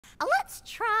Let's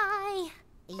try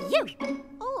you.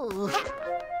 Oh.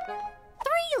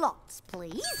 3 lots,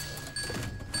 please.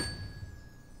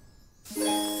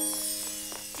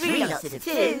 3 lots of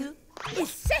 2 is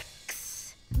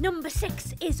 6. Number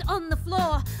 6 is on the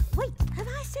floor. Wait, have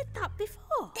I said that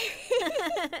before?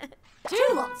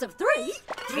 2 lots of 3.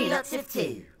 3 lots of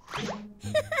 2. I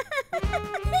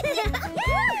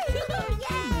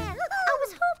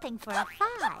was hoping for a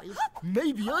 5.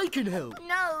 Maybe I can help.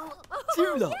 No.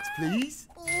 2 lots, please.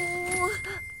 Oh.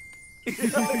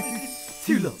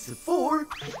 2 lots of 4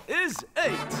 is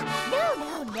 8.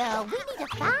 No. We need a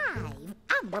 5.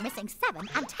 And we're missing 7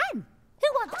 and 10. Who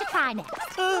wants to try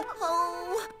next?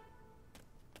 Oh.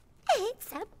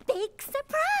 It's a big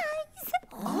surprise.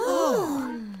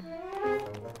 Oh.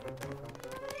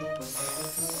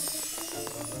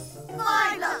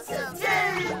 5 lots of 2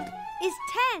 is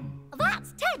 10.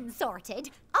 That's 10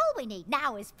 sorted. All we need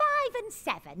now is 5 and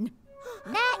 7.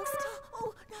 Next.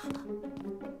 Oh, no.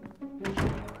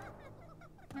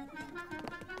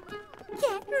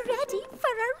 Get ready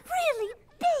for a really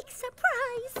big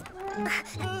surprise.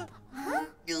 Huh?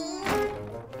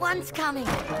 One's coming.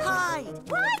 Hide.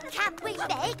 Why can't we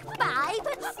make 5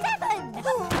 and 7?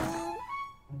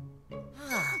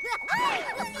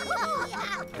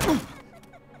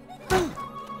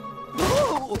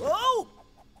 Oh!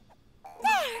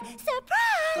 There!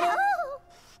 Surprise!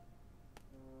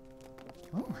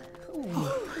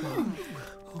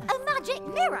 A magic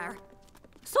mirror.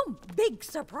 Some big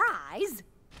surprise.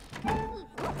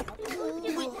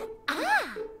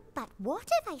 But what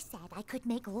if I said I could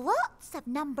make lots of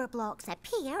number blocks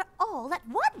appear all at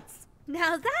once?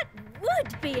 Now that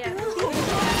would be a...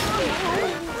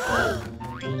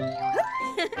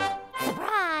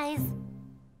 Surprise!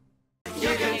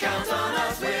 You can count on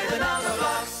us with the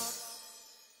Numberblocks.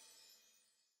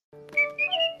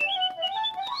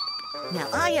 Now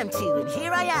I am 2 and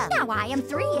here I am. Now I am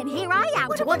 3 and here I am.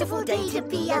 What a wonderful day to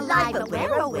be alive. But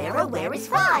where is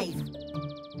 5?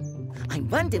 I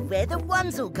wonder where the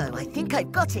 1s will go. I think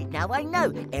I've got it now, I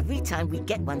know. Every time we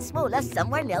get one smaller,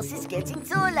 someone else is getting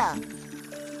taller.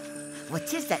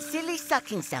 What is that silly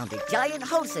sucking sound? A giant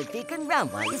hole so big and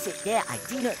round. Why is it there? I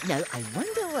do not know. I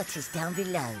wonder what is down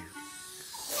below.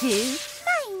 2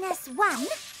 minus 1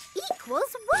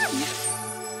 equals 1.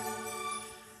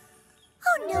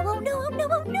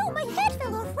 Oh no, my head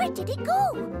fell off. Where did it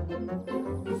go?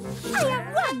 I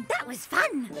am 1. That was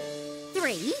fun.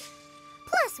 3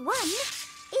 plus 1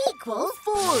 equals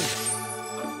 4.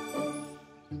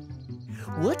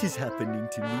 What is happening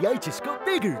to me? I just got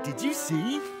bigger. Did you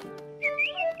see?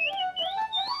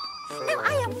 Now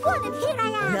I am 1 and here I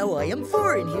am. Now I am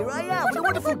 4 and here I am. What a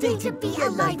wonderful day to be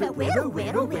alive. But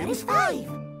where is 5?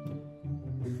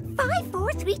 5,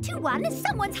 4, 3, 2, 1.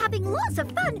 Someone's having lots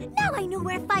of fun. Now I know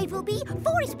where 5 will be.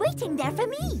 4 is waiting there for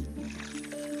me.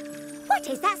 What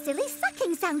is that silly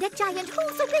sucking sound? A giant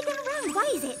hole so big and round. Why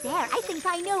is it there? I think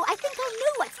I know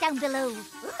what's down below.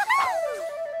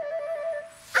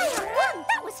 I am 1.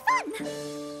 That was fun.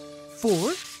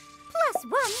 4 plus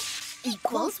 1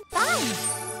 equals 5.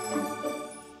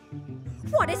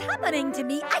 What is happening to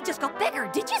me? I just got bigger.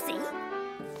 Did you see?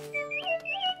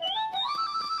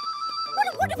 What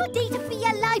a wonderful day to be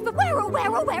alive. But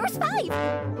where is 5?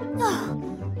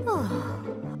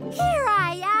 Here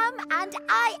I am, and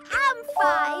I am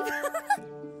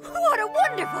 5. What a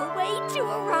wonderful way to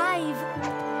arrive.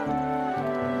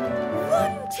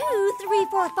 1, 2, 3,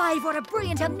 4, 5. What a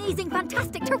brilliant, amazing,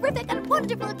 fantastic, terrific, and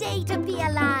wonderful day to be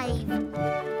alive.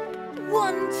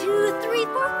 1, 2, 3,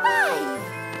 4, 5.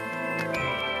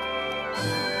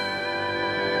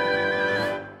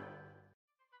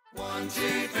 One,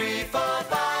 2, 3, 4,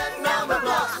 5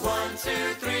 Numberblocks. 1,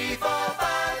 2, 3, 4,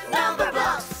 5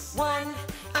 Numberblocks. 1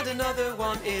 and another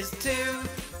 1 is 2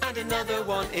 and another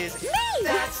 1 is me.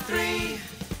 That's 3.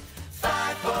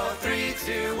 5, 4, 3,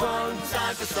 2, 1.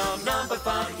 Time for some number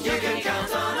fun. You can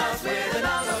count on us with